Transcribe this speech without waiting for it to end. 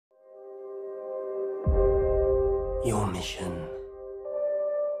your mission.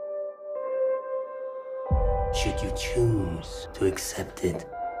 Should you choose to accept it?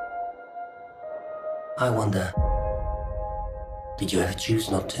 I wonder, did you ever choose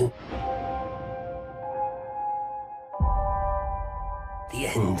not to? The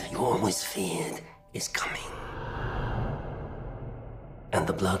end you always feared is coming. And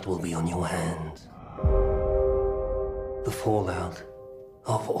the blood will be on your hands. The fallout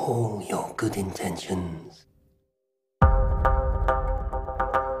of all your good intentions.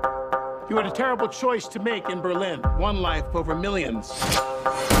 You had a terrible choice to make in Berlin. One life over millions.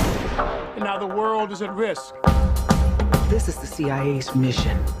 And now the world is at risk. This is the CIA's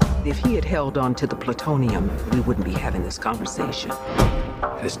mission. If he had held on to the plutonium, we wouldn't be having this conversation.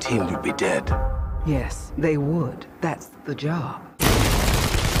 His team would be dead. Yes, they would. That's the job.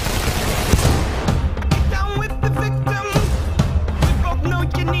 Down with the victims. We both know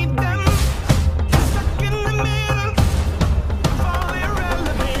you need them. Stuck in the middle of all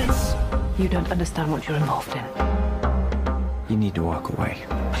irrelevance. You don't understand what you're involved in. You need to walk away.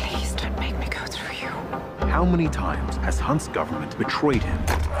 Please don't make me go through you. How many times has Hunt's government betrayed him,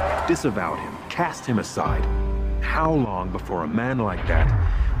 disavowed him, cast him aside? How long before a man like that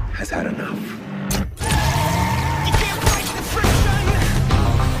has had enough? You can't fight the friction.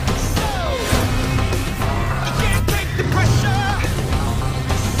 So you can't take the pressure.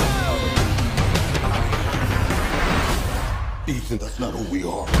 So Ethan, that's not who we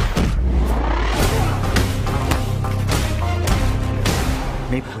are.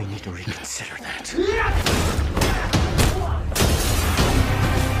 Maybe we need to reconsider that.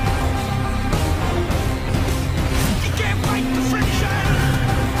 you can't fight the friction.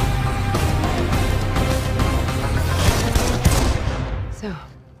 So,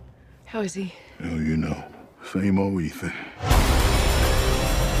 how is he? Hell, you know. Same old Ethan.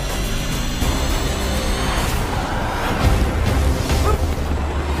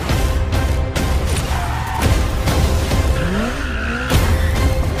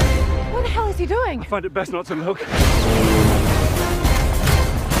 What the hell is he doing? I find it best not to look.